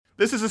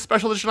This is a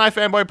special edition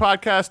iFanboy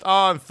podcast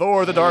on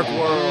Thor: The Dark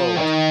World.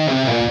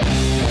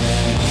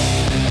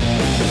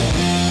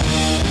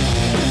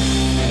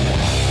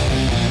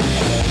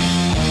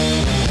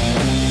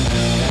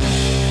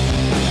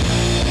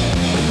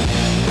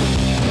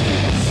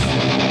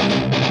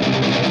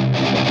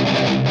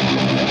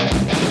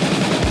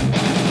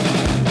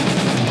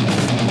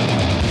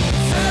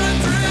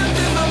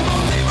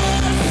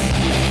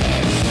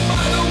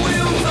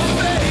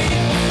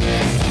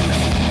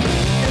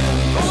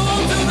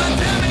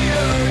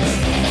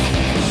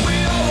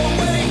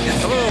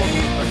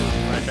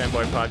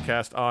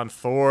 Podcast on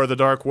Thor: The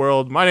Dark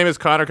World. My name is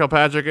Conor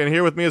Kilpatrick, and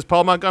here with me is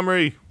Paul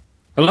Montgomery.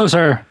 Hello,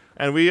 sir.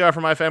 And we are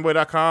from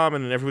iFanboy.com,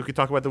 and every week we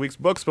talk about the week's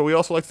books, but we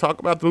also like to talk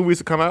about the movies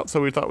that come out,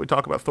 so we thought we'd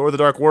talk about Thor: The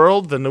Dark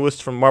World, the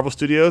newest from Marvel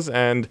Studios,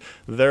 and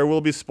there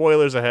will be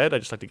spoilers ahead. I'd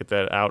just like to get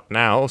that out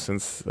now,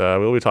 since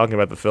we'll be talking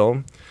about the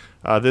film.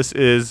 This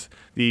is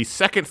the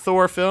second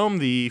Thor film,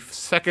 the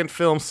second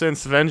film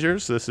since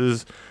Avengers. This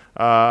is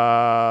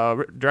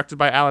directed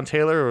by Alan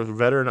Taylor, a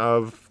veteran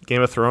of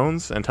Game of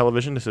Thrones and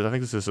television. I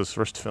think this is his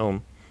first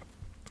film.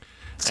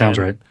 Sounds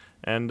right.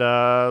 And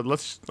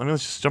let's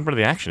just jump into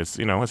the action. It's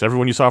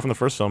everyone you saw from the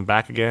first film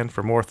back again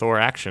for more Thor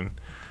action.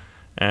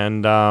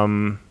 And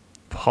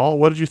Paul,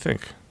 what did you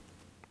think?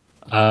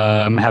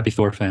 I'm a happy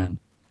Thor fan.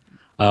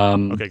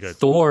 Okay, good.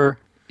 Thor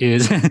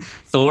is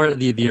Thor.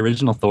 The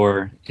original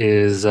Thor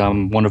is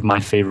one of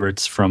my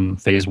favorites from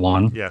Phase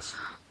 1. Yes.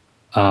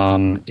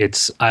 Part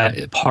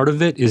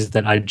of it is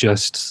that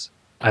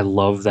I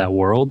love that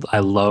world. I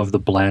love the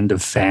blend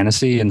of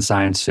fantasy and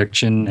science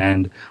fiction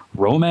and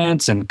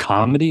romance and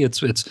comedy.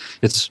 It's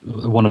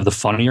one of the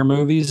funnier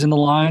movies in the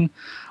line.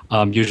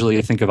 Usually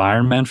I think of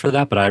Iron Man for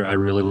that, but I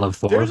really love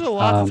Thor. There's a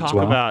lot to talk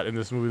about in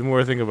this movie. The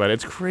more I think about it,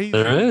 it's crazy.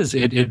 There is.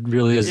 It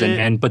really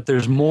is. But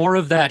there's more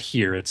of that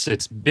here.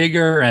 It's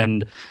bigger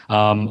and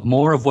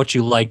more of what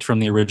you liked from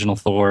the original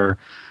Thor.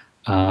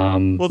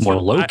 More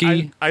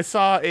Loki. I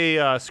saw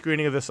a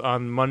screening of this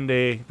on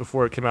Monday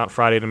before it came out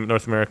Friday in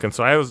North America, and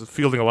so I was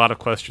fielding a lot of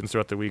questions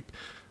throughout the week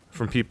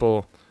from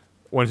people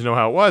wanting to know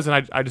how it was,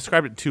 and I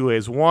described it in two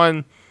ways.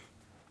 One,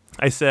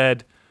 I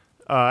said,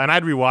 and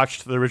I'd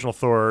rewatched the original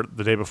Thor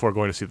the day before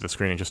going to see the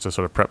screening just to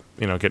sort of prep,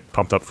 get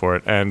pumped up for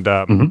it, and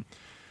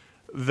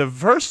the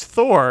first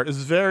Thor is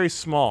very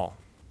small.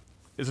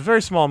 It's a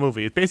very small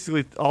movie. It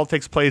basically all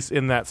takes place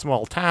in that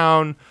small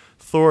town.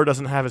 Thor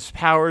doesn't have his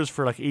powers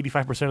for like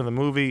 85% of the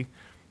movie.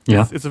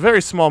 Yeah. It's a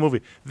very small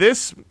movie.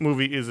 This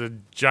movie is a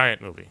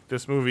giant movie.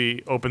 This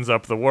movie opens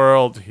up the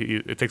world.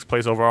 It takes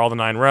place over all the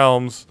 9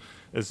 realms.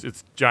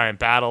 It's giant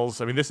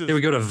battles. I mean, this is... Here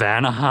we go to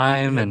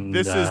Vanaheim. And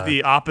this is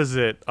the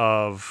opposite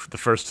of the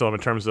first film in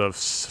terms of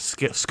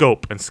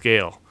scope and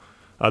scale.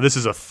 This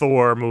is a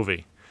Thor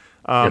movie.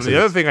 Yes, the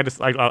other thing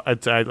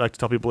I'd like to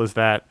tell people is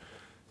that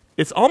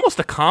it's almost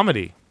a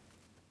comedy.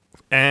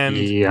 And...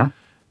 Yeah.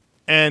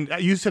 And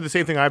you said the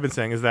same thing I've been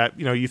saying, is that,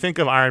 you think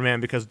of Iron Man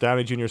because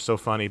Downey Jr. is so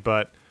funny,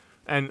 but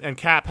and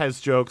Cap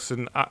has jokes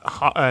and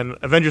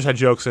Avengers had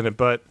jokes in it,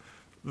 but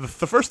the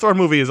first Thor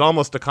movie is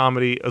almost a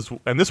comedy,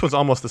 and this one's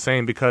almost the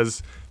same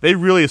because they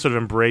really sort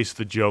of embrace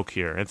the joke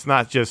here. It's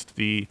not just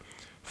the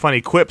funny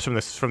quips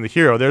from the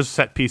hero. There's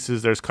set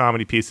pieces, there's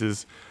comedy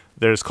pieces,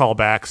 there's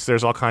callbacks,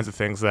 there's all kinds of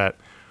things that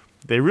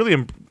they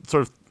really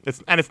sort of.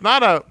 It's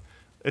not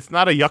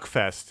a yuck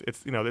fest.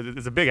 It's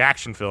a big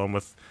action film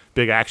with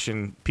big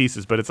action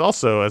pieces, but it's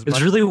also it's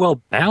really well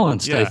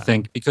balanced. Yeah. I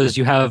think, because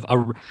you have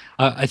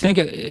I think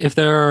if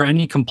there are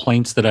any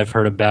complaints that I've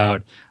heard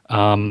about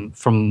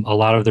from a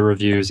lot of the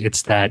reviews,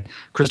 it's that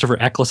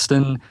Christopher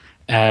Eccleston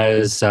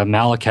as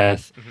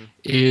Malekith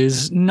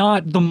is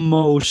not the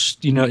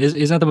most,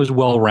 is not the most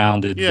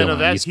well-rounded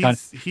villain.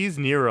 He's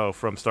Nero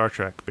from Star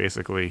Trek,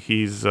 basically.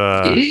 He's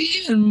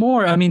even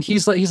more. I mean,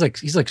 he's like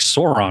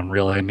Sauron,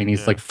 really. I mean,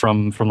 he's like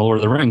from the Lord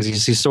of the Rings.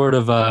 He's sort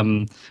of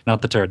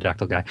not the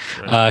pterodactyl guy.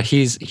 Right.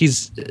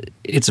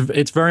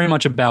 It's very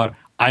much about,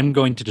 I'm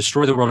going to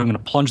destroy the world. I'm going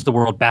to plunge the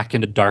world back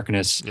into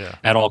darkness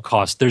at all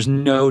costs. There's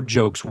no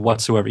jokes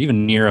whatsoever.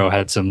 Even Nero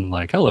had some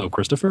like, "Hello,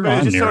 Christopher."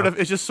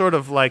 It's just sort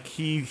of like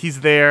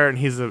he's there and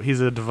he's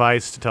a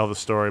device to tell the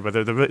story, but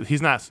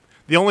he's not.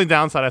 The only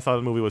downside I thought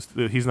of the movie was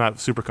that he's not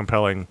super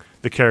compelling,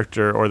 the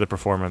character or the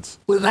performance.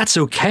 Well, that's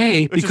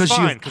okay, because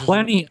you have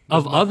plenty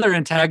of other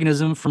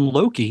antagonism from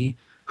Loki,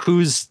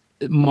 who's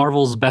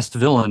Marvel's best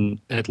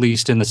villain, at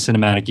least in the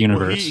cinematic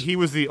universe. Well, he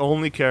was the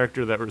only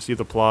character that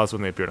received applause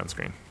when they appeared on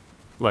screen.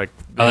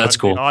 That's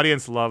cool. The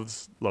audience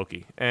loves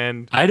Loki,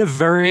 and I had a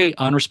very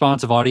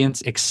unresponsive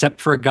audience, except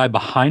for a guy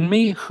behind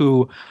me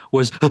who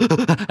was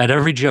at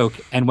every joke.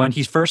 And when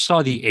he first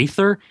saw the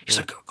Aether, he's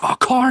like, "Oh,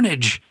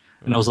 carnage!"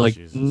 And I was like,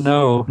 Jesus.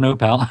 No,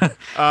 pal.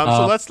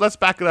 So let's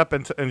back it up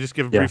and just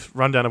give a brief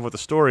rundown of what the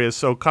story is.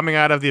 So coming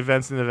out of the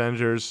events in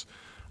Avengers,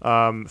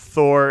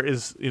 Thor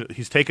is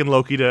he's taken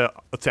Loki to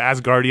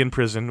Asgardian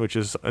prison, which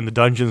is in the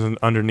dungeons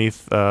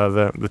underneath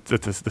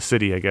the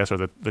city, I guess, or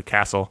the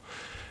castle.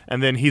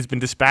 And then he's been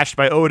dispatched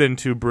by Odin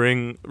to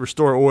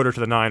restore order to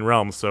the 9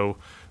 realms. So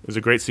there's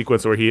a great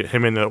sequence where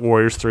him and the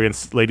Warriors 3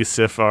 and Lady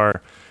Sif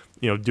are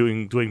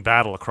doing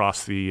battle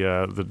across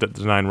the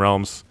nine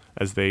realms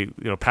as they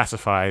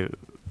pacify,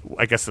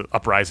 I guess, the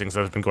uprisings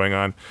that have been going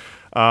on.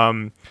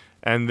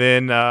 And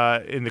then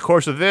in the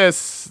course of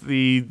this,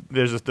 we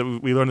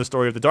learn the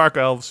story of the Dark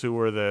Elves, who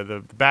were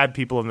the bad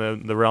people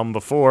in the realm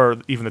before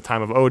even the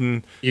time of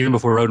Odin. Even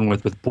before Odin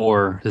with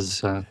Bor,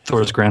 his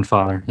Thor's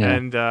grandfather. Yeah.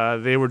 And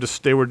they were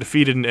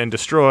defeated and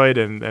destroyed,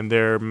 and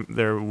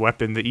their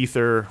weapon, the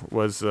ether,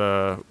 was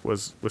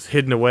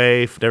hidden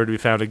away, never to be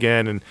found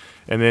again.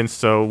 And then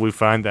so we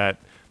find that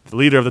the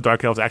leader of the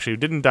Dark Elves actually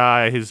didn't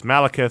die. He's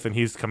Malekith, and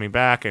he's coming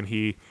back, and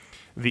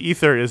the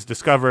ether is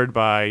discovered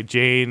by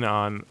Jane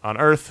on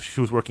Earth. She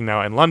was working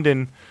now in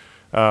London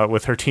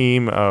with her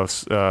team of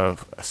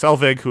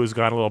Selvig, who has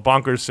gone a little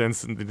bonkers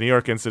since the New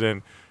York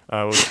incident.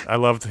 I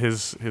loved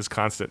his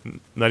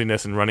constant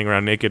nuttiness and running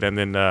around naked. And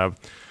then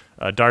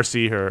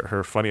Darcy,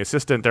 her funny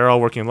assistant, they're all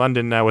working in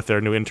London now with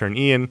their new intern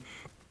Ian.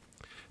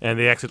 And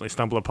they accidentally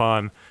stumble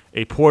upon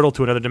a portal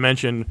to another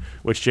dimension,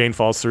 which Jane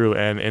falls through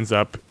and ends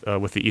up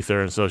with the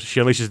ether. And so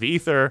she unleashes the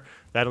ether,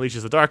 that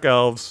unleashes the Dark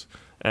Elves,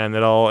 and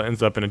it all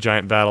ends up in a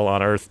giant battle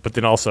on Earth, but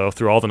then also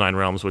through all the nine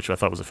realms, which I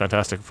thought was a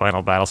fantastic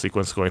final battle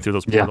sequence going through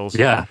those portals.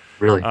 Yeah,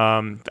 really.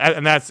 And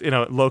that's,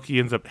 Loki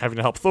ends up having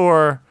to help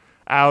Thor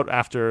out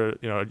after,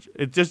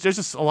 there's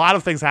just a lot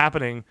of things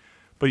happening.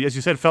 But as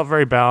you said, it felt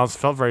very balanced,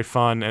 felt very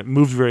fun, it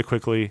moved very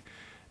quickly.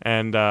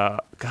 And,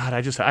 God,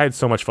 I had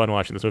so much fun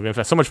watching this movie. In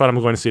fact, so much fun,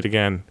 I'm going to see it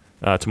again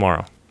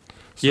tomorrow.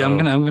 So, yeah, I'm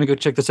gonna go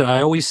check this out.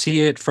 I always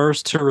see it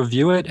first to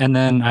review it, and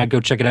then I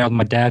go check it out with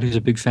my dad, who's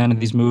a big fan of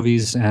these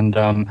movies, and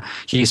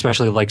he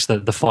especially likes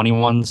the funny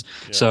ones.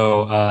 Yeah.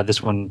 So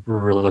this one we're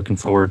really looking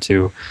forward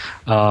to.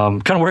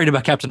 Kind of worried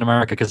about Captain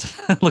America because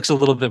it looks a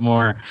little bit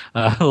more,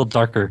 a little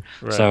darker.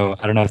 Right. So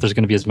I don't know if there's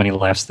going to be as many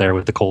laughs there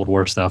with the Cold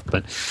War stuff.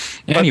 But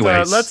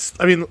anyways, let's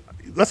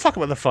talk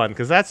about the fun,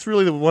 because that's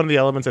really one of the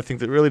elements I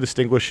think that really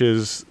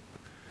distinguishes.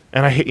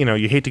 And I hate,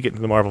 you hate to get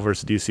into the Marvel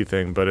versus DC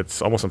thing, but it's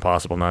almost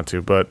impossible not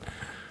to. But,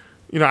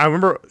 I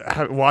remember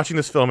watching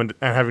this film and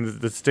having the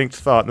distinct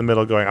thought in the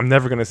middle going, I'm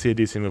never going to see a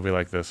DC movie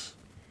like this.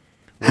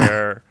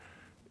 Where,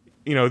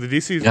 the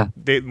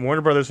DC,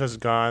 Warner Brothers has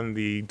gone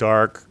the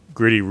dark,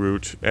 gritty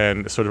route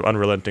and sort of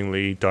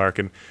unrelentingly dark.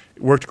 And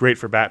it worked great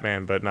for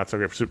Batman, but not so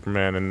great for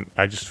Superman. And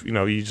I just,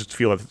 you just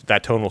feel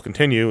that tone will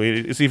continue.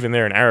 It's even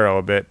there in Arrow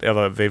a bit,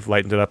 although they've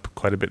lightened it up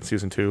quite a bit in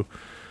season 2.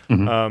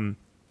 Mm-hmm.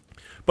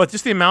 But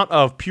just the amount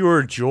of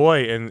pure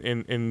joy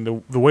in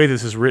the way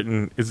this is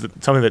written is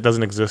something that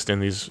doesn't exist in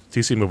these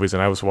DC movies.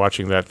 And I was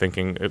watching that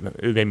thinking it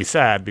made me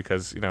sad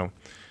because,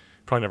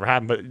 probably never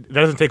happened. But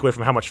that doesn't take away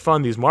from how much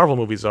fun these Marvel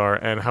movies are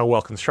and how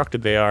well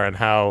constructed they are and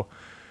how,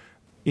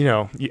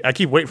 I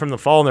keep waiting for them to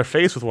fall on their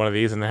face with one of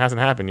these and it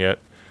hasn't happened yet.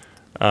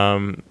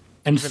 And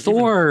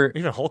Thor...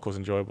 Even Hulk was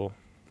enjoyable.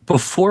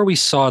 Before we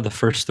saw the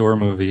first Thor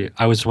movie,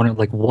 I was wondering,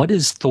 what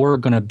is Thor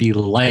going to be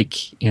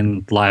like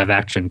in live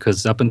action?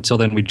 Because up until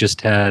then, we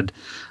just had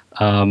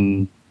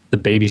the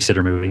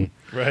Babysitter movie.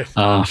 Right.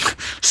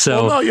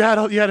 So no, you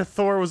had a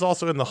Thor was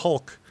also in the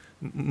Hulk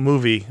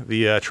movie,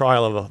 the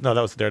trial of the... No,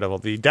 that was Daredevil.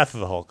 The Death of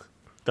the Hulk.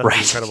 Death of the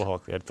Incredible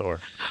Hulk. They had Thor.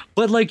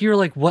 But you're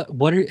like,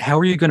 how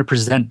are you going to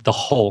present the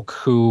Hulk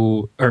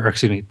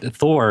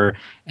Thor,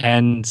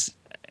 and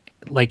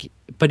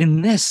but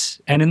in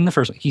this and in the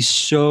first, he's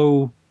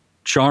so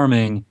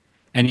charming,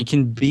 and he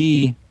can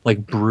be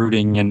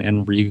brooding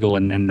and regal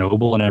and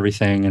noble and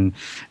everything,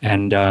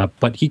 and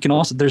but he can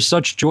also, there's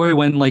such joy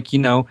when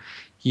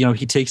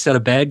he takes out a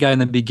bad guy in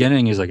the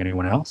beginning. He's like,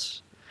 anyone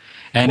else?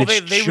 And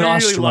they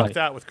really lucked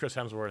out with Chris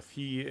Hemsworth.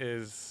 He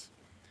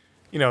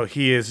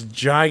is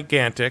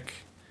gigantic.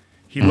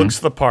 He looks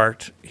the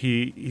part.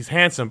 He's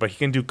handsome, but he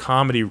can do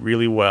comedy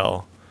really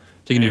well.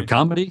 He can do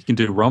comedy, he can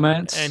do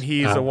romance. And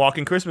he's a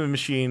walking Christmas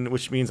machine,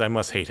 which means I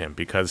must hate him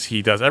because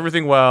he does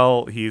everything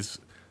well. He's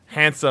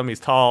handsome, he's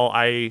tall.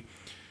 Every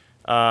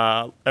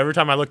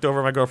time I looked over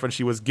at my girlfriend,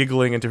 she was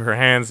giggling into her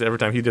hands every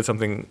time he did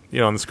something,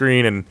 on the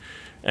screen,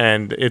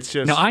 and it's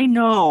just... Now, I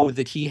know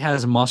that he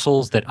has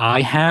muscles that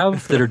I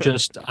have that are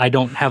just, I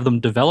don't have them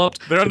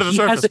developed. They're under the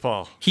surface,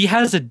 Paul. He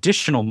has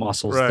additional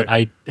muscles that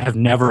I have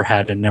never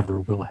had and never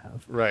will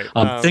have. Right.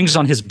 Things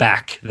on his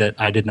back that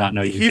I did not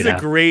know you could have. He's a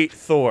great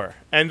Thor.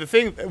 And the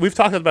thing, we've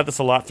talked about this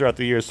a lot throughout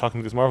the years talking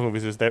to these Marvel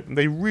movies, is that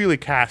they really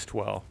cast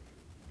well.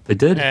 They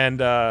did.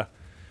 And I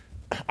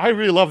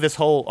really love this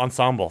whole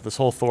ensemble, this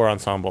whole Thor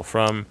ensemble.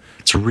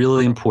 It's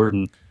really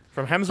important.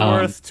 From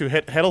Hemsworth to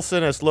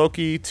Hiddleston as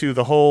Loki to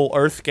the whole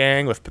Earth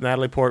gang with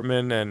Natalie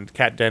Portman and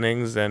Kat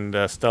Dennings and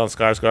Stellan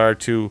Skarsgård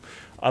to,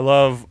 I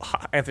love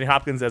Anthony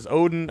Hopkins as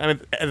Odin. I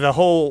mean, the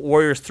whole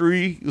Warriors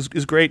 3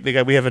 is great.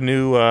 We have a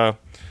new,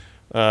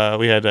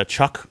 we had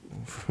Chuck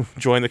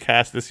join the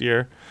cast this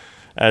year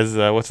as,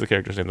 what's the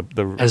character's name?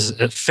 As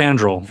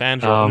Fandral.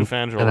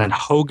 Fandral. And then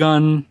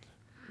Hogun.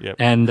 Yep.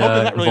 And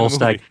Hogan's not really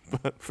Volstagg.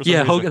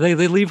 Yeah,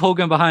 they leave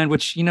Hogan behind,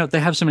 which they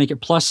have so many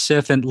plus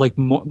Sif and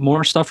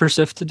more stuff for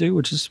Sif to do,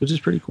 which is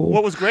pretty cool.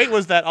 What was great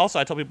was that also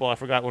I told people, I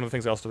forgot one of the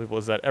things I also told people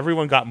is that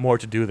everyone got more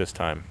to do this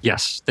time.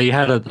 Yes, they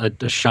had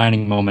a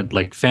shining moment,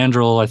 like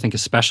Fandral, I think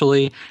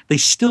especially. They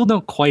still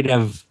don't quite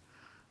have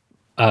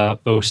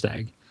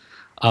Ostag.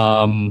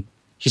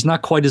 He's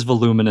not quite as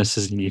voluminous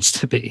as he needs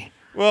to be.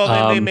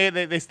 Well,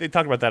 they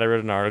talk about that. I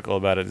read an article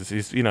about it.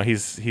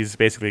 He's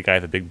basically a guy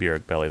with a big beer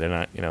belly. They're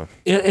not,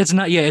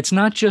 It's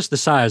not just the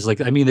size.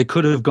 Like, I mean, they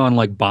could have gone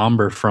like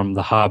Bomber from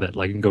The Hobbit,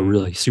 like, and go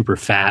really super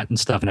fat and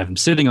stuff, and have him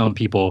sitting on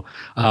people.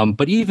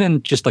 But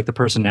even just like the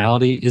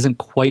personality isn't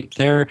quite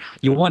there.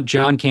 You want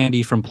John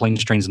Candy from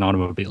Planes, Trains, and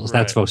Automobiles.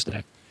 That's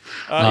Vostok.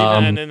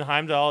 And in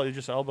Heimdall,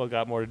 Idris Elba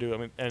got more to do. I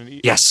mean,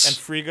 yes, and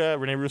Frigga,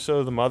 Renee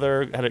Russo, the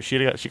mother, she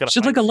got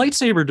like a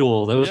lightsaber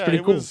duel. That was pretty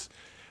cool.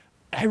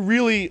 I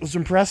really was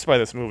impressed by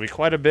this movie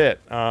quite a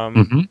bit.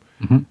 And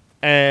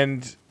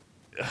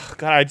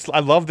God, I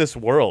love this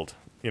world.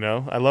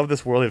 I love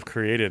this world they've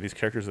created. These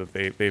characters that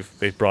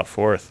they've brought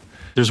forth.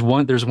 There's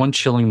one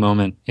chilling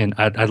moment, and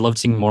I'd love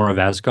seeing more of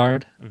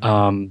Asgard.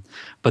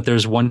 But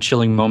there's one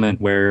chilling moment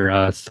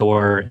where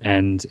Thor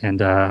and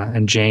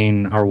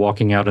Jane are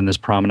walking out on this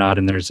promenade,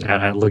 and there's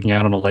looking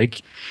out on a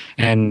lake,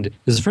 and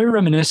it's very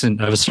reminiscent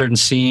of a certain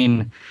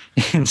scene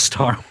in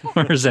Star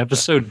Wars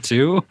Episode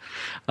 2,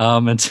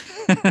 and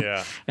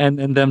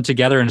and them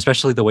together, and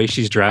especially the way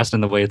she's dressed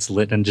and the way it's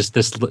lit, and just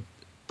this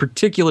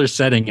particular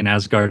setting in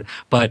Asgard,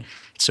 but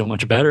it's so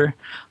much better.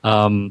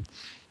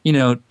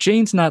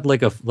 Jane's not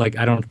like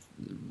I don't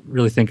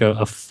really think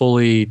a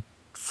fully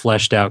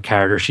fleshed out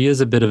character. She is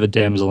a bit of a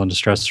damsel in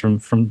distress from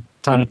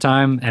time to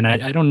time, and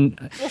I don't.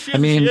 Well, she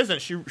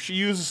isn't. She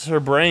uses her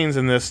brains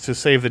in this to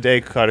save the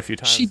day quite a few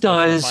times. She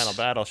does. In the final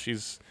battle,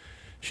 she's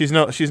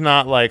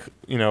not like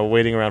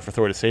waiting around for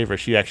Thor to save her.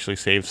 She actually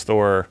saves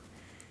Thor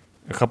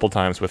a couple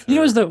times with her. It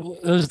was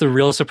the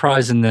real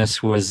surprise in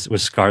this was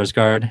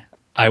Skarsgård.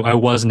 I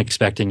wasn't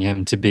expecting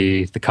him to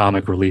be the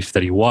comic relief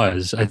that he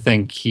was. I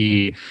think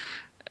he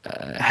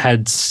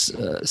had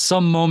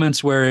some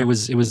moments where it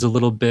was a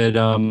little bit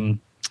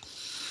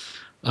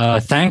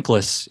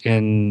thankless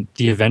in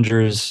the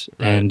Avengers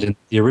and in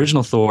the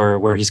original Thor,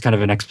 where he's kind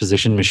of an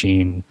exposition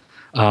machine.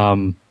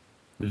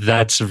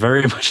 That's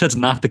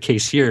not the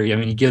case here. I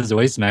mean, he gives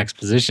away some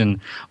exposition,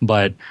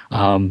 but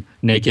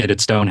naked at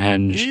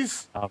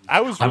Stonehenge.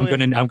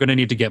 I'm gonna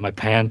need to get my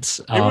pants.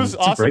 It was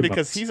awesome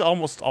because he's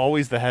almost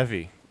always the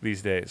heavy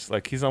these days.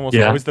 Like, he's almost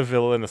always the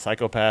villain, the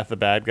psychopath, the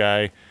bad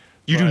guy.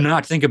 You do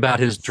not think about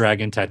his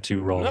dragon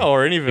tattoo role. No,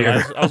 or even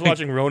I was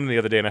watching Ronin the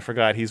other day, and I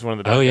forgot he's one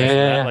of the. Oh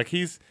yeah. Like,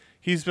 he's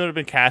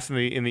been cast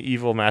in the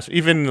evil master.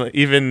 Even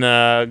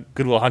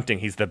Good Will Hunting,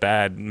 he's the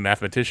bad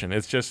mathematician.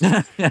 It's just.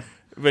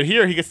 But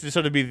here he gets to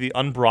sort of be the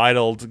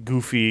unbridled,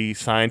 goofy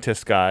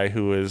scientist guy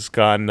who has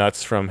gone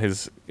nuts from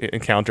his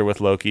encounter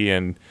with Loki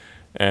and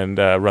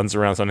runs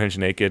around Stonehenge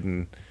naked,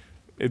 and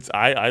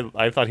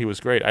I thought he was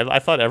great. I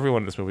thought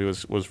everyone in this movie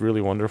was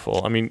really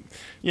wonderful. I mean,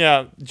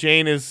 yeah,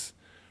 Jane is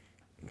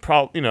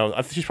probably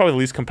she's probably the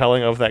least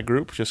compelling of that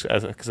group, just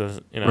as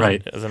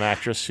an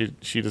actress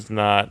she does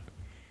not.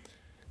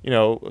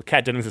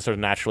 Kat Dennings is sort of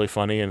naturally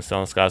funny, and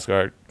Stellan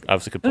Skarsgård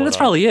obviously could pull it off. That's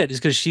probably it, is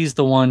because she's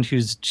the one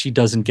she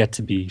doesn't get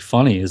to be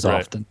funny as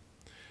often.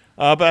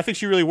 But I think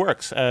she really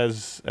works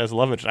as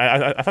love interest.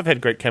 I thought they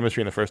had great chemistry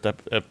in the first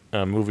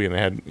movie, and they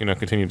had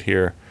continued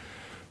here.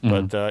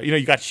 But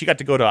she got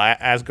to go to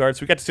Asgard,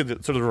 so we got to see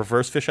the sort of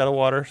reverse fish out of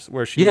water,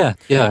 where she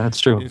that's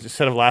true.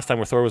 Instead of last time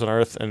where Thor was on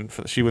Earth, and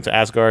she went to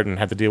Asgard and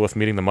had to deal with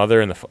meeting the mother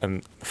and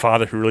the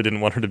father who really didn't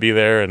want her to be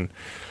there,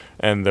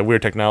 and the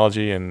weird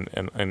technology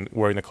and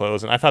wearing the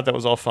clothes, and I thought that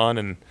was all fun,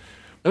 and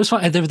it was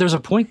fun. There was a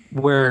point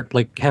where,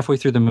 like, halfway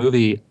through the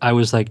movie, I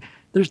was like,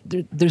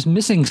 "There's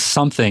missing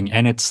something,"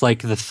 and it's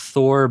like the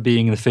Thor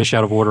being the fish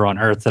out of water on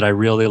Earth that I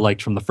really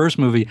liked from the first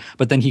movie.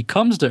 But then he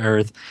comes to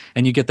Earth,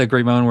 and you get that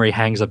great moment where he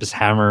hangs up his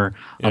hammer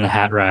on the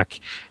hat rack,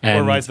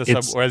 and or rides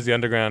the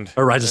underground,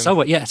 or rides the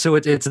subway. Yeah, so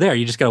it's there.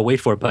 You just gotta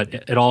wait for it, but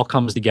it all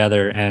comes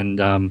together, and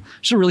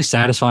it's a really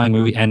satisfying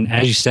movie. And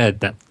as you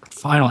said, that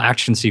final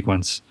action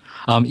sequence.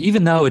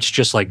 Even though it's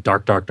just like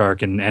dark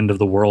and end of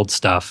the world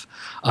stuff,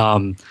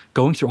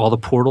 going through all the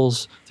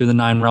portals through the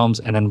 9 realms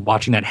and then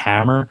watching that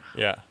hammer,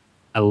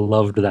 I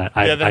loved that.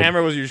 The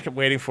hammer you just kept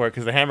waiting for it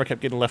because the hammer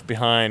kept getting left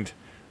behind,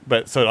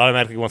 but so it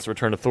automatically wants to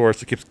return to Thor,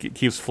 so it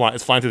keeps flying.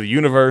 It's flying through the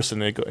universe,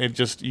 and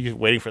you're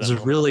waiting for that.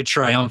 It's a really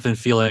triumphant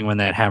feeling when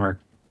that hammer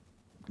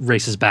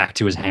races back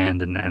to his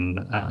hand, and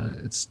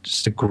it's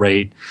just a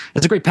great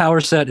power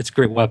set. It's a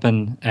great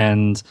weapon,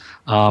 and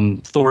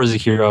Thor as a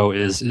hero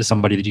is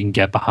somebody that you can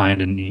get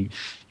behind, and you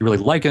really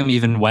like him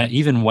even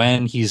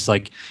when he's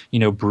like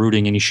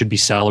brooding, and he should be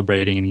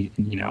celebrating, and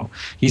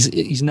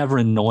he's never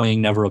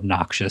annoying, never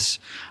obnoxious.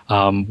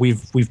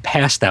 We've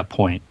passed that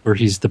point where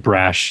he's the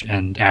brash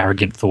and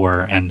arrogant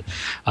Thor, and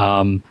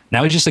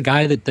now he's just a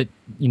guy that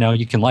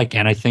you can like,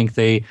 and I think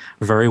they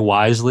very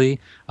wisely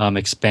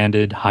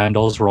expanded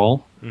Heimdall's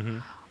role.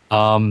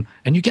 And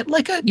you get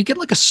like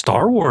a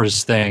Star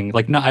Wars thing.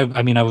 Like, no,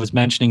 I mean, I was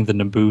mentioning the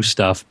Naboo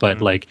stuff,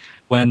 but like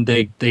when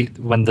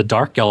when the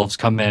Dark Elves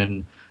come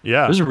in,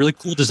 it was a really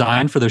cool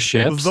design for their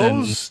ships.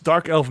 Those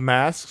Dark Elf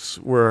masks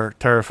were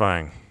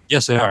terrifying.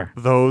 Yes, they are.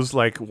 Those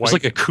like white. It was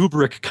like a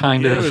Kubrick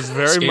kind of. It was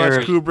very scary.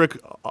 much Kubrick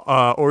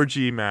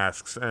orgy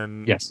masks,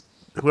 and yes,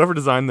 whoever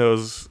designed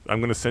those, I'm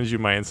going to send you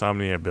my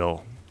insomnia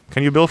bill.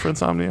 Can you bill for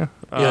insomnia?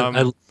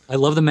 Yeah, I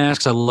love the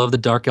masks. I love the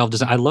dark elf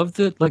design. I love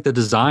the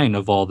design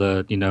of all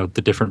the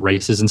the different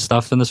races and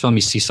stuff in this film.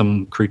 You see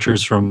some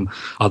creatures from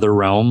other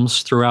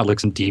realms throughout, like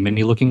some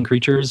demon-y looking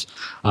creatures,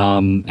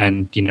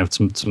 and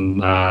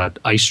some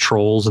ice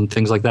trolls and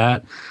things like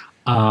that.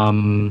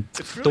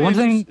 It's really The one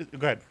thing,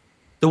 go ahead.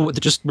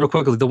 just real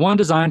quickly, the one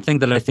design thing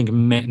that I think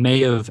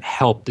may have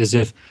helped is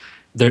if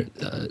they're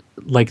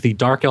like the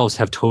dark elves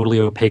have totally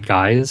opaque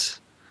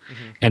eyes,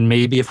 and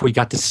maybe if we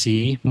got to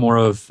see more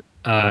of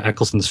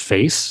Eccleston's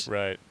face,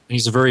 Right.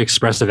 he's a very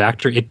expressive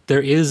actor.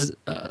 There is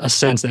a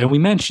sense that, and we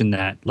mentioned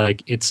that,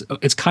 like it's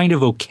kind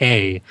of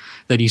okay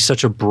that he's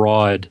such a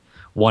broad,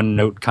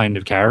 one-note kind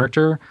of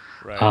character,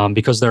 Right.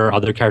 because there are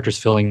other characters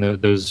filling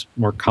those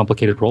more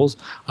complicated roles.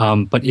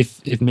 But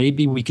if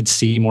maybe we could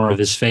see more of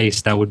his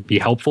face, that would be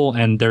helpful.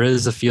 And there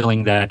is a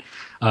feeling that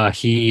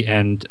he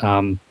and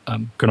I'm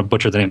going to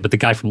butcher the name, but the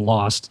guy from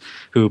Lost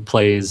who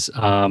plays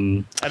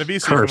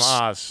Adebisi from Curse.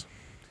 Oz.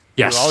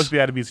 Yes, He'll always be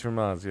Adebisi from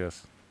Oz.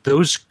 Yes.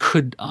 those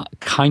could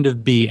kind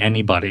of be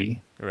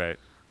anybody. Right.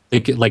 They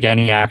could, like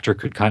any actor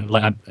could kind of,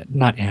 like,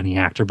 not any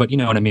actor, but you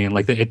know what I mean.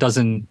 Like it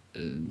doesn't,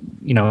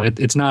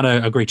 it's not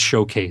a great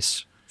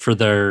showcase for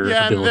their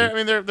ability.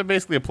 And they're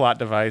basically a plot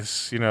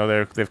device.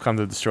 They've come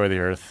to destroy the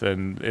Earth,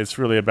 and it's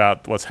really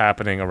about what's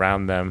happening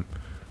around them.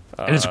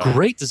 And it's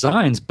great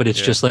designs, but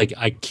it's just like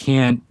I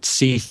can't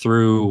see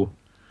through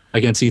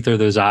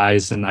those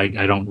eyes, and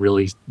I don't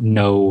really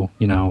know,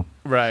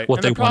 Right.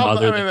 what they want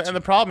other than. And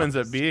the problem ends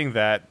up being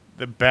that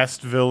the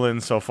best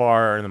villain so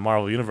far in the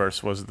Marvel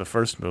Universe was the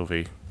first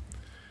movie.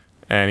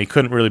 And he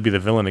couldn't really be the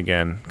villain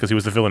again because he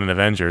was the villain in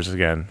Avengers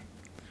again.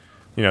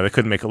 They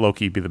couldn't make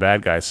Loki be the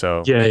bad guy,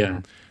 so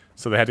Yeah.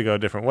 so they had to go a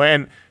different way.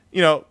 And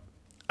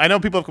I know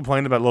people have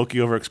complained about Loki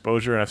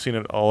overexposure, and I've seen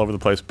it all over the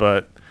place,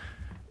 but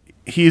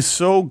he's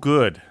so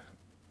good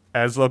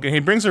as Loki. He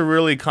brings a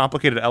really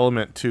complicated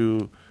element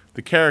to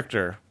the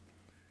character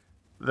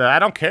that I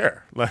don't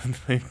care. I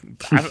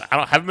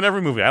haven't been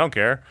every movie. I don't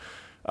care.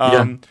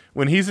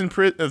 When he's in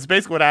prison, it's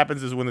basically what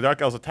happens is when the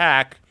Dark Elves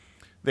attack,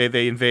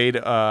 they invade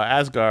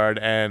Asgard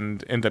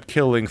and end up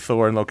killing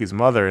Thor and Loki's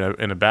mother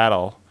in a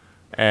battle.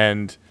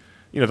 And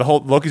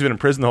Loki's been in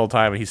prison the whole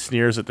time, and he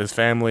sneers at his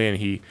family, and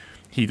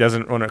he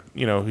doesn't want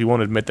to, he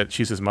won't admit that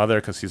she's his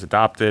mother because he's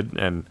adopted,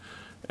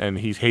 and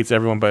he hates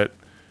everyone. But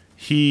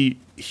he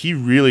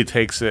really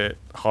takes it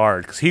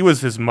hard because he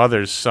was his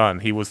mother's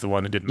son. He was the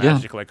one who did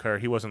magic like her.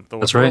 He wasn't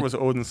Thor. That's Thor right. was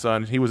Odin's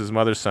son. He was his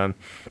mother's son.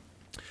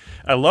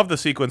 I love the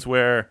sequence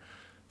where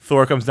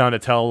Thor comes down to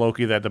tell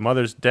Loki that the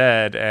mother's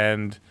dead,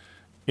 and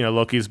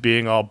Loki's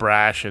being all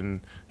brash and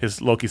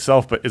his Loki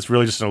self, but it's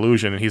really just an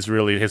illusion, and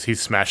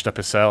he's smashed up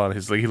his cell, and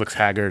he looks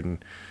haggard,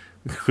 and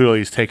clearly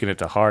he's taken it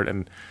to heart,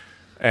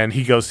 and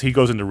he goes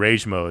into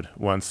rage mode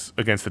once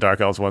against the Dark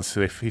Elves once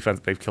he finds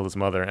that they've killed his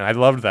mother, and I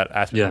loved that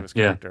aspect of his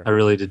character. I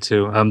really did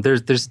too.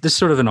 There's this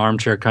sort of an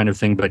armchair kind of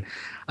thing, but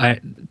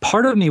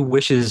part of me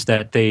wishes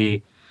that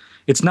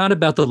it's not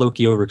about the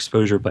Loki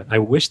overexposure, but I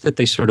wish that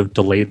they sort of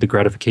delayed the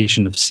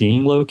gratification of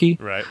seeing Loki.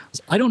 Right.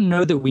 I don't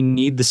know that we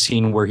need the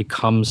scene where he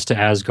comes to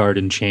Asgard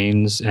in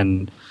chains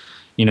and,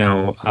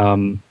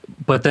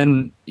 but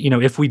then,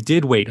 if we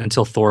did wait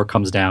until Thor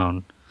comes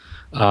down,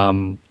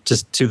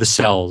 just to the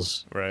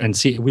cells, right, and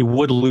see, we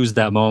would lose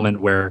that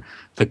moment where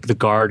the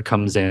guard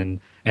comes in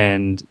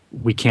and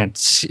we can't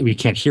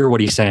hear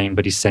what he's saying,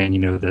 but he's saying,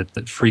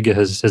 that Frigga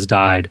has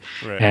died,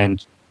 right,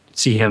 and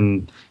see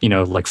him,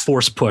 like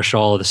force push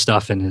all of the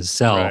stuff in his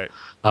cell.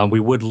 Right. We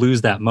would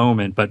lose that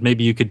moment, but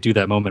maybe you could do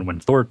that moment when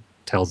Thor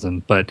tells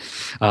him. But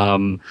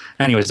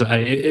anyways,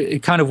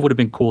 it kind of would have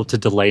been cool to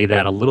delay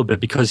that a little bit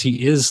because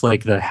he is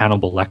like the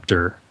Hannibal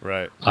Lecter,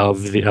 right,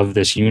 of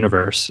this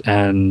universe,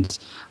 and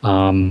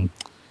I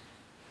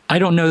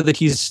don't know that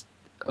he's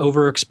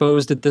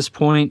overexposed at this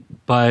point,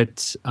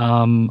 but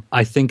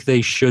I think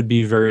they should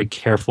be very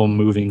careful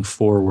moving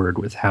forward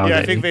with how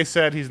I think they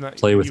said he's not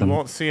play with him. You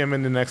won't see him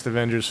in the next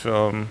Avengers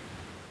film.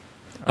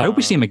 I hope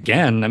we see him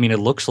again. I mean, it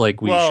looks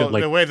like we should.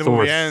 Like the way the Thor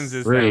movie ends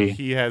is that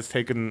he has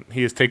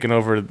taken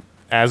over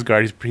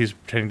Asgard. He's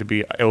pretending to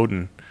be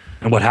Odin.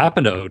 And what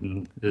happened to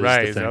Odin is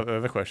right, the thing. is the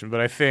other question. But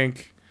I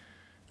think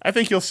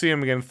you'll see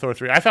him again in Thor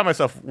 3. I found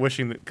myself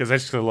wishing, because I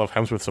just love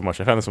Hemsworth so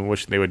much, I found myself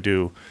wishing they would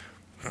do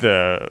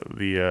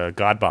the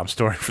God Bomb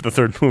story for the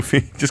third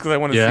movie, just because I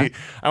want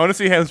to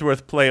see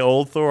Hemsworth play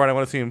old Thor, and I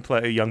want to see him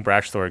play young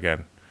brash Thor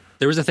again.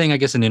 There was a thing, I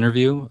guess, an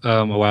interview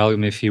a while ago,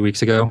 maybe a few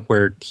weeks ago,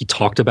 where he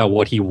talked about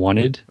what he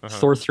wanted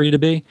Thor 3 to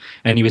be,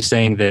 and he was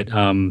saying that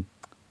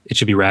it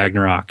should be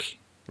Ragnarok,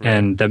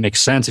 and that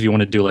makes sense if you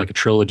want to do like a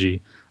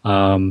trilogy,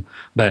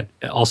 but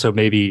also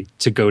maybe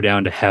to go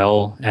down to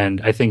Hell, and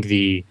I think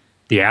the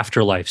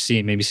afterlife,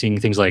 seeing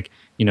things like,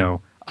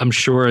 I'm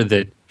sure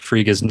that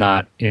Frigga's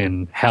not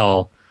in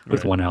Hell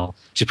with one L.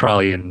 She's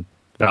probably in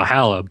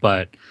Valhalla,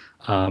 but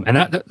and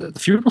the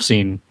funeral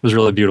scene was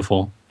really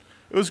beautiful.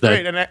 It was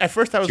great, and at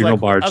first I was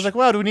like,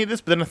 wow, do we need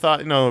this? But then I thought,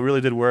 it really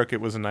did work.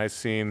 It was a nice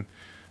scene.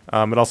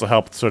 It also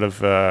helped sort of,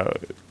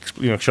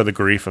 show the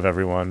grief of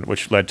everyone,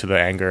 which led to the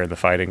anger and the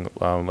fighting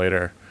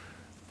later.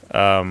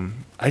 And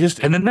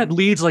then that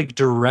leads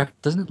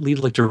doesn't it lead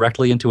like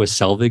directly into a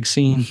Selvig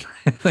scene?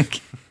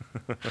 Like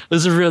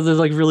there's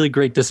really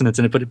great dissonance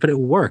in it, but it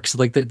works.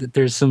 Like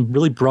there's some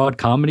really broad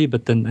comedy,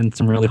 but then and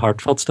some really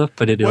heartfelt stuff,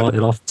 but it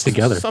all fits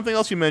together. Something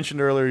else you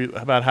mentioned earlier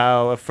about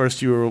how at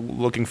first you were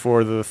looking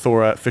for the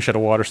Thor fish out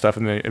of water stuff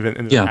and then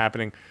it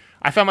happening.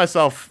 I found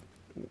myself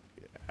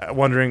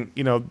wondering,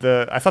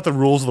 I thought the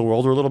rules of the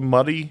world were a little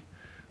muddy.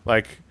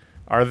 Like,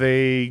 are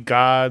they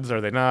gods?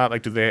 Are they not?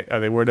 Like, are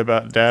they worried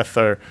about death?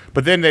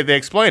 But then they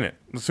explain it.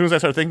 As soon as I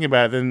started thinking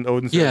about it, then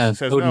Odin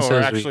says no,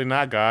 we're actually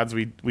not gods.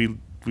 We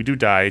do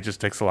die. It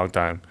just takes a long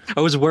time.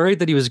 I was worried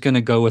that he was going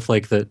to go with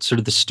like the sort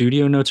of the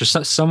studio notes, or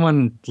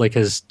someone like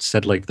has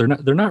said like they're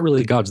not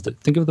really gods.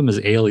 Think of them as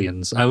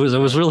aliens. I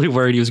was really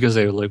worried he was going to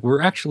say like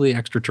we're actually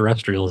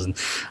extraterrestrials,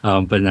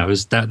 but no,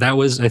 that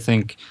was I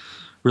think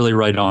really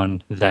right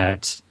on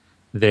that.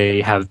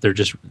 They're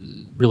just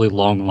really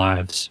long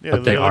lives,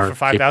 but they are for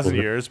 5,000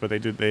 years. But they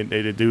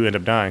do end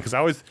up dying because that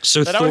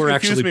Thor always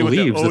actually confused me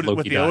believes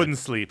with the Odin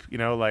sleep.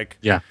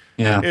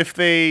 If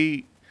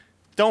they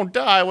don't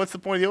die, what's the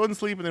point of the Odin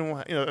sleep? And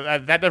then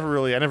I never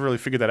really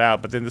figured that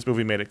out. But then this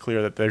movie made it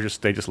clear that they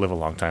just live a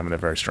long time and they're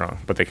very strong,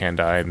 but they can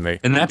die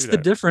and that's the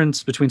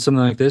difference between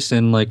something like this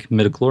and like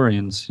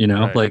midichlorians.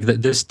 Right. Like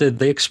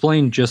they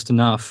explain just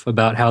enough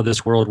about how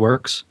this world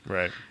works.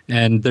 Right.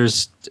 And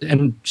there's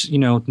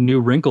new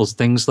wrinkles,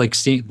 things like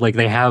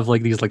they have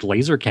like these like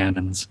laser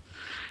cannons.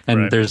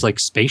 And there's like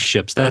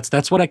spaceships.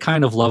 That's what I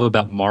kind of love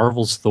about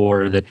Marvel's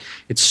Thor, that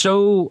it's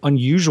so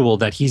unusual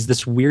that he's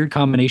this weird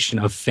combination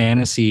of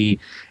fantasy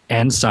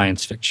and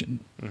science fiction.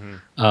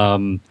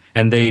 Mm-hmm.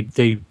 And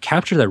they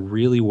capture that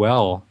really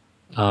well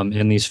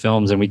in these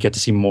films, and we get to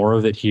see more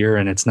of it here,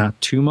 and it's not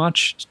too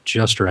much, it's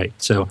just right.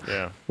 So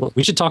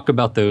we should talk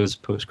about those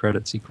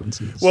post-credit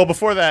sequences. Well,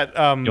 before that,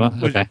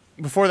 okay.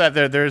 Before that,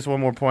 there's one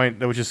more point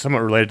which is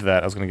somewhat related to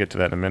that. I was going to get to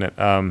that in a minute.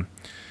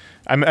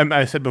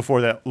 I said before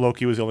that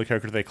Loki was the only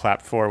character they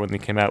clapped for when they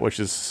came out, which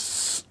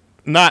is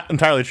not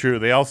entirely true.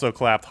 They also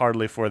clapped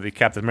heartily for the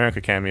Captain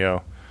America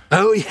cameo.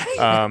 Oh,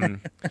 yeah.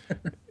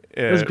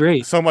 It was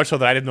great. So much so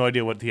that I had no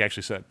idea what he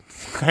actually said.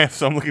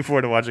 So I'm looking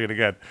forward to watching it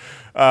again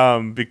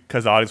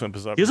because the audience went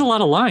berserk. He has a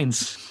lot of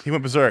lines. He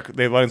went berserk.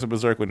 The audience went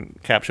berserk when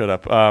Cap showed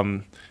up,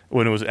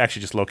 when it was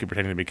actually just Loki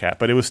pretending to be Cap.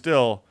 But it was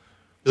still...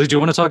 Do you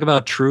want to talk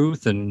about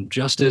truth and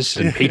justice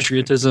and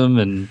patriotism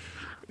and...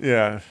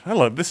 Yeah, I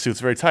love this suit's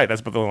very tight. That's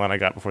the only line I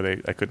got before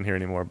I couldn't hear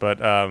anymore. But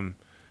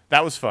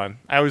that was fun.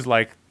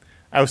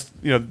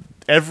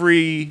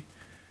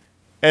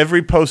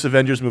 Every post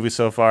Avengers movie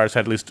so far has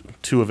had at least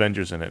two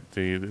Avengers in it.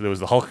 There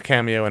was the Hulk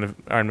cameo in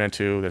Iron Man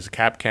 2. There's a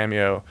Cap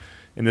cameo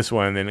in this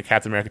one. And then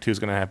Captain America 2 is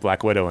going to have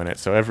Black Widow in it.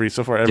 So every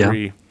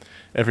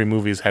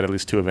movie's had at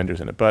least two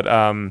Avengers in it. But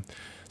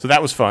so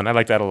that was fun. I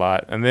like that a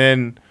lot. And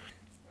then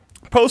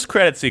post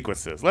credit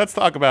sequences. Let's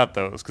talk about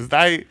those because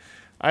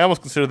I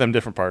almost consider them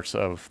different parts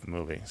of the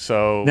movie.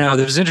 So now,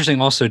 there's interesting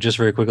also, just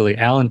very quickly,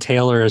 Alan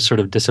Taylor has sort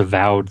of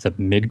disavowed the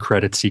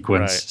mid-credit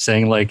sequence,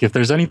 saying like, if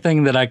there's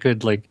anything that I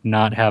could like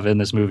not have in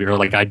this movie or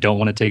like I don't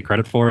want to take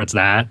credit for, it's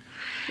that.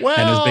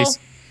 Well,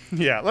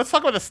 let's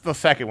talk about the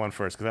second one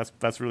first because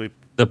that's really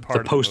the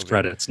post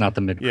credits, not the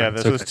mid. Yeah,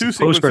 so there's two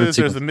sequences.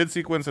 There's the mid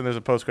sequence and there's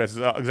a post credits.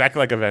 It's exactly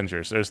like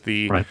Avengers. There's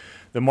the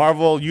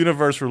Marvel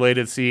universe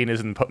related scene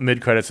is in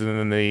mid credits, and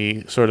then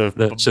the sort of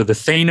the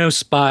Thanos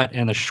spot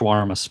and the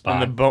shawarma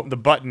spot. And the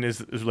button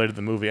is related to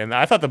the movie. And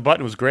I thought the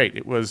button was great.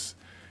 It was,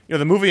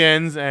 the movie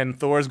ends and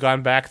Thor's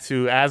gone back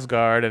to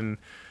Asgard and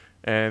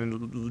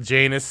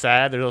Jane is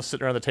sad. They're all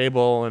sitting around the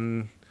table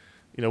and.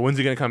 When's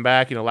he going to come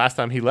back? Last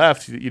time he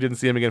left, you didn't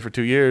see him again for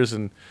 2 years,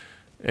 and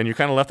you're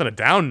kind of left on a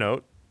down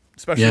note,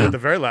 especially at the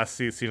very last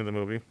scene of the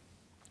movie.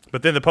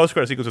 But then the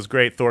post-credit sequence was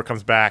great. Thor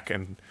comes back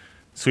and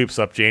sweeps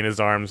up Jaina's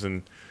arms,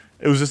 and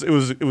it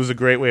was a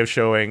great way of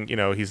showing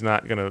he's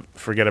not going to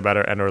forget about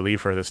her and or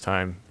leave her this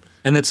time.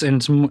 And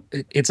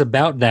it's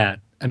about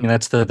that. I mean,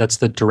 that's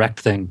the direct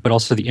thing, but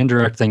also the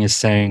indirect thing is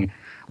saying,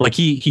 like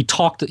he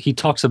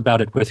talks about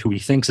it with who he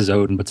thinks is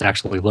Odin, but it's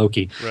actually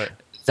Loki. Right.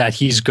 That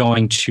he's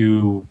going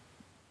to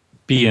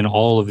be in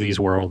all of these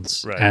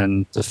worlds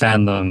and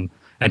defend them,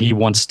 and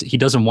he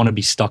doesn't want to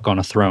be stuck on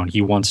a throne.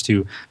 He wants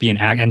to be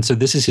and so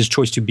this is his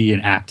choice to be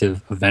an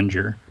active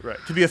Avenger. Right.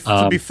 To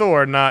be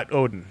Thor, not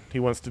Odin. He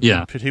wants to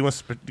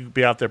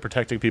be out there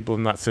protecting people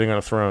and not sitting on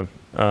a throne.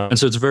 And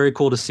so it's very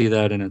cool to see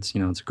that, and it's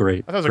it's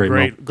great. I thought it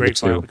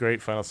was a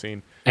great final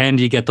scene. And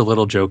you get the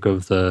little joke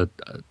of the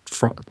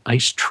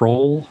ice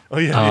troll. Oh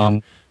yeah.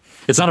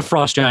 It's not a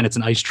frost giant; it's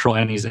an ice troll,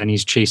 and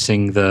he's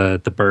chasing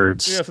the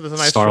birds. Yeah, so there's an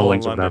ice troll in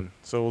London.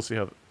 So we'll see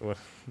how.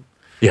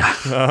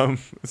 Yeah.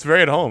 It's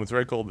very at home. It's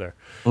very cold there.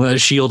 Well,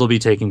 S.H.I.E.L.D. will be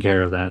taking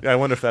care of that. Yeah, I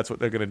wonder if that's what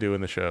they're going to do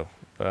in the show.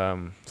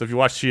 So if you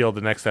watch S.H.I.E.L.D.,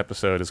 the next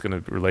episode is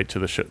going to relate to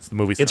the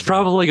movie. It's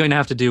probably going to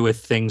have to do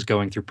with things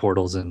going through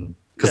portals, and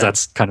because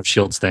that's kind of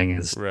S.H.I.E.L.D.'s thing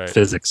is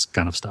physics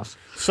kind of stuff.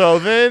 So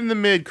then the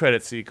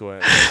mid-credit sequence.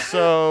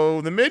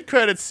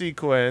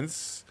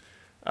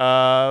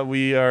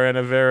 We are in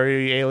a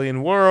very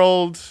alien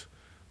world,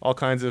 all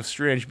kinds of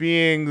strange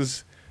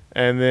beings.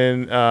 and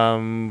then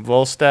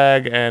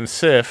Volstagg and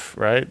Sif,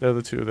 right? They're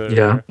the two that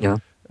are Yeah.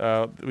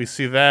 we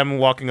see them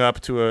walking up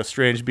to a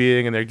strange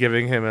being, and they're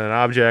giving him an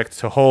object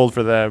to hold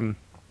for them.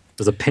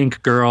 There's a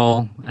pink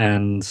girl,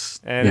 and it's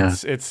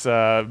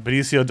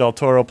Benicio del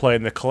Toro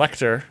playing the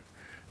Collector,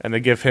 and they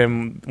give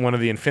him one of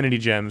the Infinity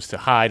Gems to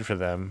hide for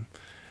them.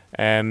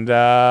 And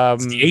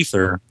it's the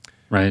Aether,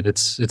 right?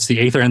 It's the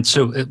Aether, and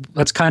so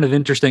that's kind of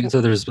interesting. So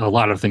there's a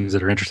lot of things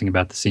that are interesting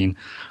about the scene,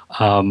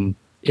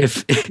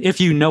 if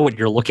you know what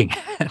you're looking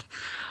at.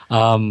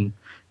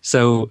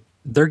 So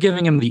they're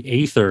giving him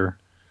the Aether,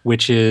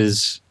 which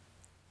is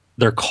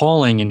they're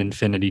calling an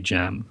Infinity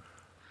Gem,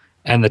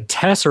 and the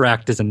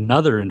Tesseract is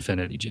another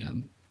Infinity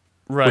Gem,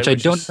 right? Which I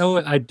don't know.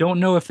 I don't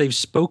know if they've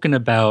spoken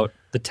about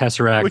the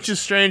Tesseract, which is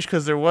strange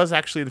because there was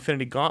actually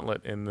Infinity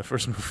Gauntlet in the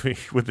first movie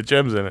with the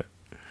gems in it.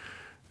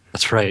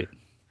 That's right.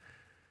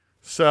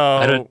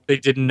 So they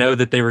didn't know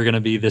that they were going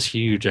to be this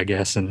huge, I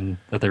guess, and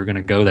that they were going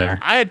to go there.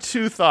 I had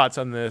two thoughts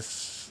on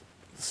this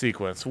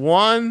sequence.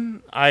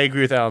 One, I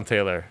agree with Alan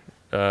Taylor.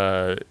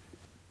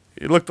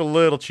 It looked a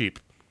little cheap.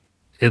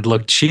 It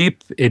looked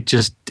cheap.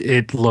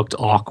 It looked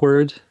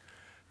awkward.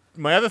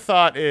 My other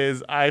thought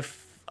is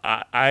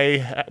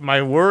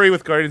my worry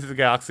with Guardians of the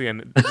Galaxy,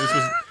 and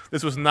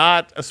this was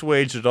not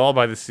assuaged at all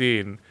by the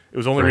scene. It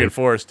was only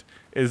reinforced.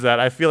 Is that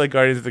I feel like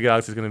Guardians of the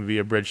Galaxy is going to be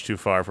a bridge too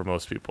far for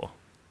most people,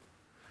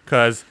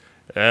 because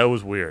it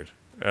was weird.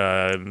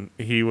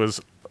 He was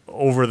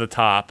over the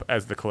top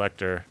as the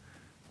Collector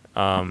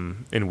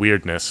in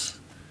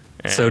weirdness.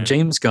 So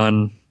James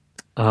Gunn,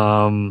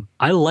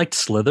 I liked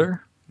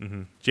Slither.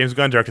 Mm-hmm. James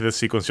Gunn directed this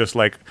sequence just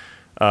like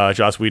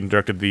Joss Whedon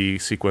directed the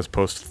sequence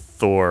post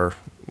Thor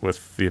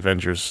with the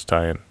Avengers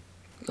tie-in.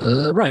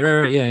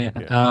 Right, yeah.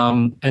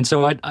 And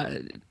so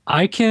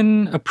I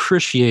can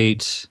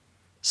appreciate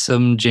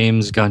some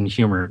James Gunn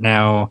humor.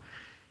 Now,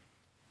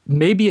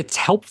 maybe it's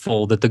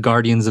helpful that the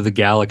Guardians of the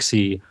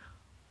Galaxy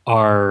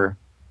are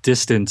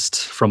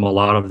distanced from a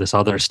lot of this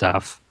other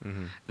stuff,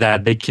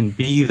 that they can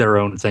be their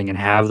own thing and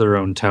have their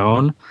own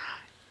tone.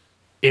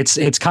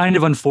 It's kind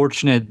of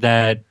unfortunate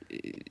that,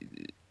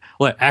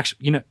 well,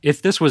 actually,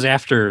 if this was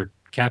after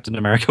Captain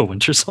America: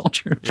 Winter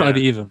Soldier,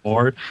 probably even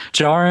more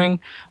jarring.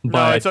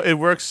 But no, it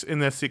works in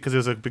this because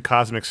there's the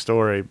cosmic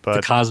story, but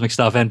the cosmic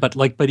stuff, but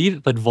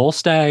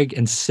Volstagg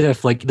and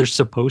Sif, like, they're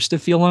supposed to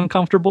feel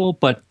uncomfortable,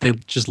 but they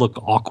just look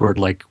awkward.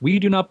 Like, we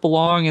do not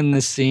belong in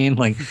this scene.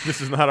 Like,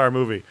 this is not our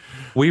movie.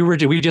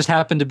 We just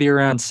happened to be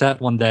around set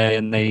one day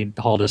and they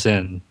hauled us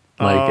in.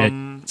 Like,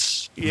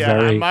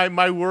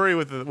 my worry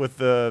with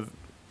the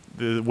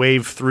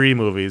Wave 3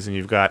 movies, and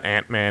you've got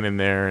Ant-Man in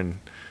there and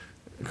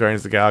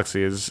Guardians of the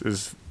Galaxy is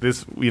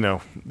this,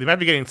 they might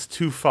be getting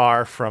too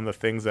far from the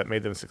things that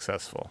made them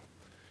successful.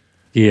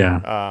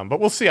 Yeah. But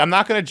we'll see. I'm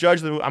not going to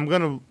judge the movie. I'm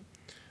going to,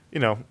 we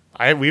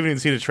haven't even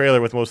seen a trailer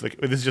with most of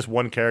this is just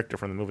one character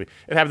from the movie.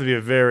 It happens to be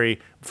a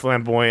very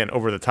flamboyant,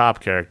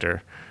 over-the-top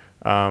character.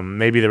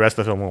 Maybe the rest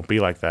of the film won't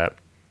be like that.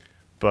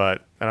 And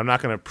I'm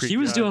not going to prejudge. He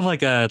was doing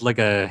like a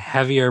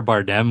Javier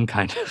Bardem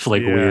kind of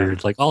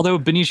weird. Like, although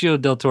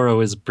Benicio del Toro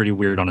is pretty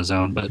weird on his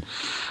own, but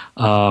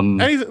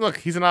and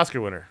he's an Oscar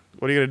winner.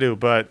 What are you going to do?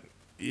 But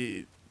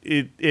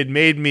it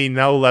made me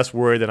no less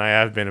worried than I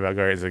have been about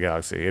Guardians of the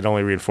Galaxy. It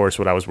only reinforced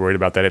what I was worried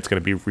about, that it's going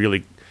to be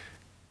really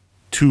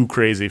too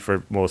crazy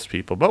for most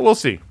people. But we'll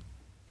see.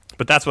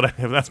 But that's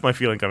my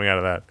feeling coming out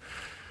of that.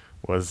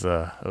 Was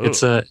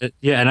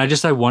and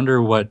I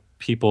wonder what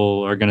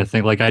people are going to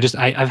think. Like,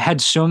 I've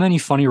had so many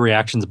funny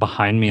reactions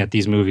behind me at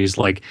these movies.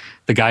 Like,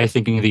 the guy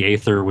thinking the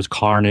Aether was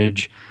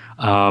Carnage,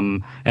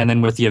 and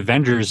then with the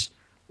Avengers,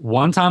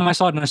 one time I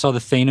saw it and I saw the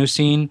Thanos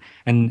scene,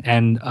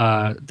 and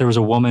there was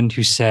a woman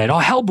who said, "Oh,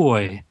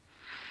 Hellboy,"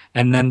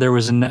 and then there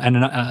was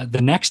the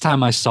next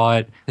time I saw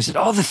it, they said,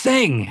 "Oh, the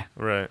Thing."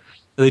 Right.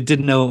 They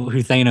didn't know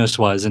who Thanos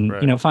was,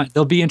 and fine,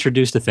 they'll be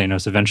introduced to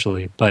Thanos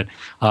eventually. But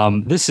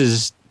this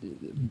is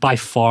by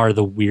far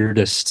the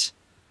weirdest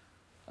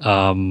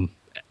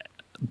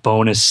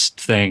bonus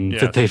thing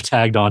that they've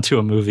tagged onto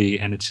a movie,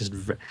 and it's just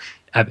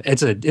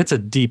it's a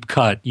deep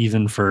cut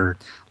even for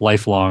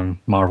lifelong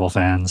Marvel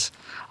fans.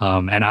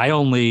 And I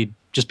only,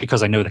 just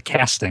because I know the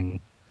casting,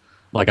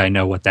 like, I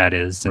know what that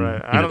is. And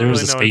right. I don't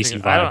there's really a know spacey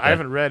anything. vibe. I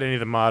haven't read any of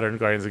the modern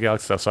Guardians of the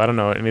Galaxy stuff, so I don't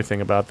know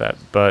anything about that.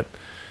 But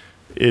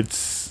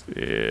it's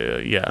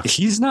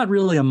he's not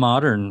really a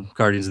modern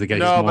Guardians of the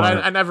Galaxy. No, but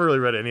I never really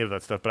read any of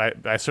that stuff.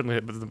 But I certainly,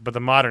 but the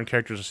modern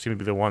characters seem to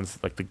be the ones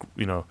like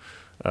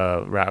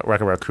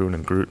Rocket Raccoon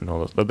and Groot and all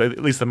those. But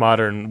at least the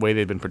modern way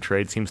they've been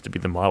portrayed seems to be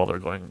the model they're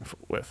going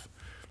with.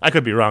 I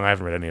could be wrong. I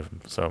haven't read any of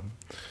them. So,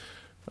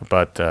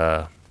 but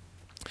that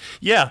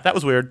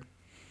was weird.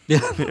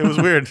 Yeah, it was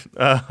weird.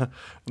 I'm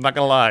not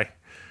gonna lie.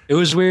 It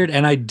was weird,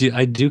 and I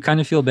do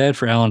kind of feel bad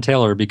for Alan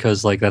Taylor,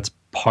 because that's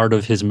part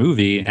of his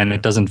movie, and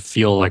it doesn't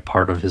feel like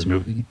part of his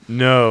movie.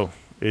 No,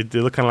 it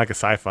looked kind of like a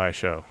sci-fi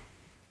show,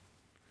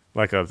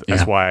 like a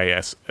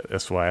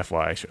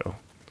SYFY show.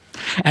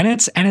 And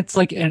it's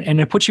like, and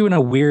it puts you in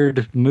a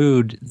weird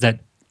mood that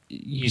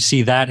you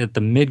see that at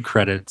the mid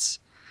credits,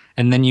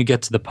 and then you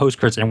get to the post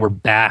credits, and we're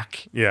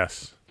back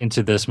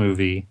into this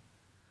movie,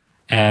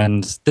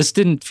 And this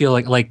didn't feel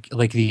like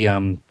the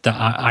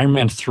Iron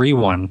Man 3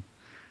 one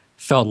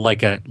felt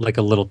like a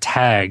little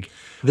tag.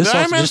 This The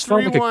Iron also Man just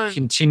felt 3 like one, a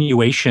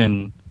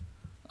continuation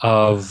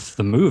of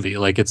the movie.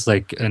 Like it's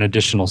like an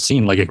additional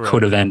scene. Like it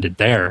could have ended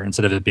there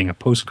instead of it being a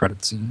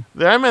post-credit scene.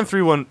 the Iron Man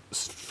 3 one,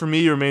 for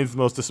me, remains the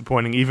most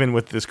disappointing, even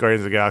with this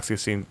Guardians of the Galaxy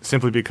scene,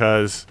 simply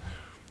because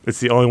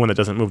it's the only one that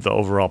doesn't move the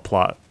overall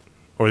plot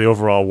or the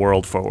overall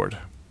world forward.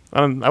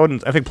 I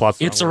think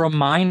plot's. It's a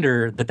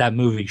reminder that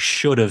movie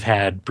should have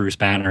had Bruce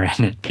Banner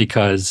in it,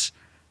 because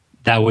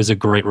that was a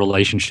great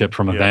relationship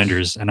from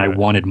Avengers, and I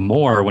wanted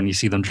more when you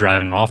see them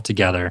driving off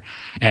together.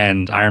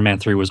 And Iron Man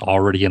 3 was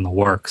already in the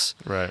works,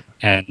 right?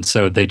 And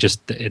so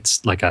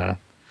it's like a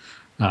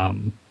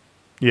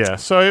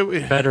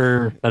So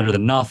better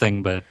than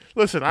nothing. But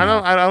listen, I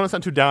don't want to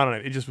sound too down on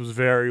it. It just was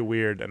very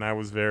weird, and I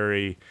was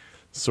very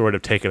sort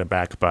of taken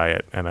aback by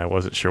it, and I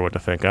wasn't sure what to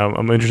think.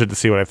 I'm interested to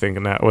see what I think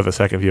in that with a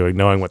second viewing,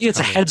 knowing what. It's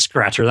a head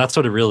scratcher. That's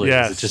what it really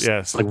is. It's just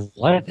it's like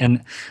what?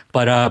 And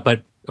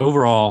but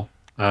overall,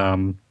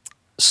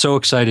 so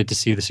excited to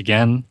see this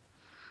again.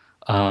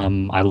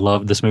 I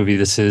love this movie.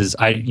 This is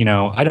I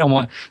don't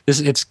want this.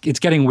 It's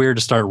getting weird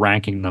to start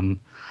ranking them,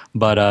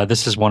 but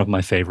this is one of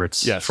my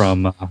favorites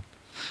from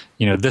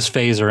this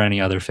phase or any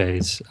other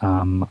phase.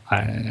 And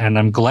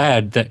I'm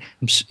glad that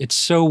it's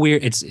so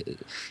weird. It's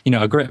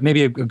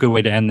maybe a good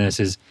way to end this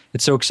is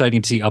it's so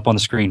exciting to see up on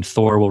the screen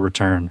Thor will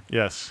return.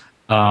 Yes.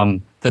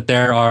 That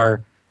there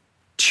are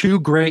 2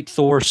 great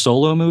Thor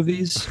solo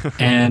movies,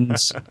 and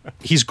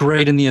he's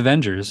great in the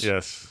Avengers.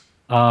 Yes.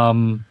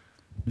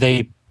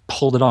 They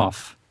pulled it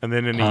off. And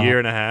then in a year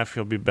and a half,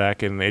 he'll be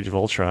back in Age of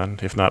Ultron,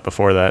 if not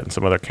before that, in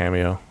some other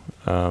cameo.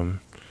 From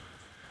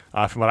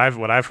what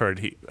I've heard,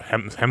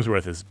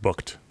 Hemsworth is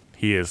booked.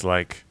 He is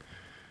for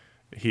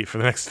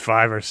the next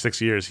 5 or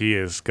 6 years, he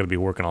is going to be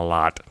working a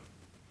lot.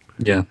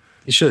 Yeah,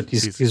 he should.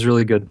 He's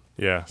really good.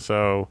 Yeah.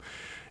 So,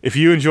 if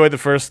you enjoyed the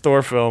first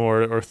Thor film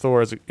or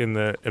Thor in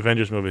the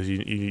Avengers movies,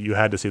 you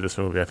had to see this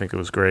movie. I think it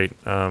was great.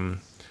 The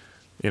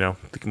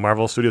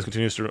Marvel Studios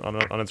continues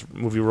on its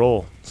movie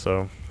roll.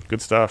 So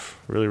good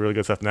stuff. Really, really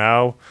good stuff.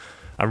 Now,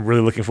 I'm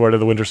really looking forward to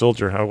the Winter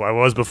Soldier. I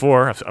was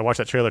before. I watched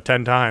that trailer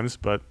 10 times,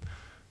 but.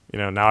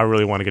 Now I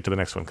really want to get to the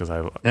next one because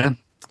I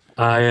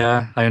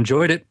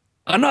enjoyed it.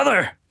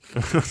 Another.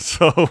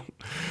 So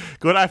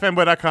go to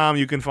iFanboy.com.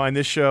 You can find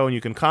this show and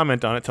you can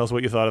comment on it. Tell us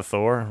what you thought of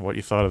Thor, what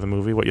you thought of the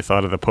movie, what you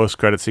thought of the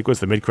post-credit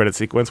sequence, the mid-credit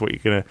sequence,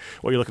 what you're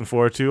looking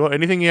forward to,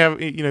 anything you have,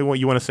 what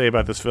you want to say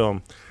about this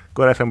film.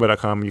 Go to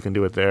iFanboy.com. You can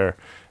do it there.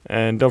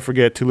 And don't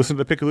forget to listen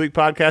to the Pick of the Week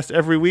podcast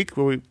every week,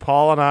 where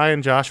Paul and I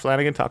and Josh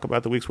Flanagan talk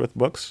about the week's worth of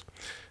books,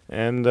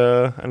 and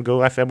go to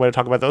iFanboy to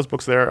talk about those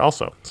books there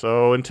also.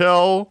 So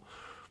until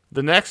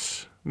the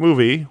next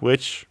movie,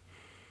 which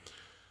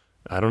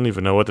I don't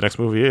even know what the next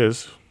movie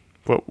is,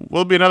 but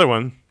will be another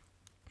one.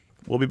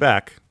 We'll be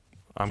back.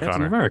 I'm Captain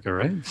Connor. America,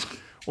 right?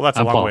 Well, that's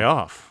a long Paul. way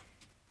off.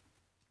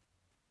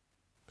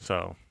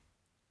 So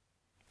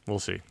we'll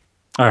see.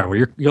 All right.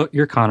 Well,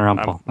 you're Connor. I'm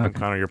Paul. I'm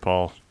Connor. You're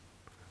Paul.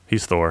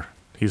 He's Thor.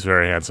 He's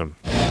very handsome.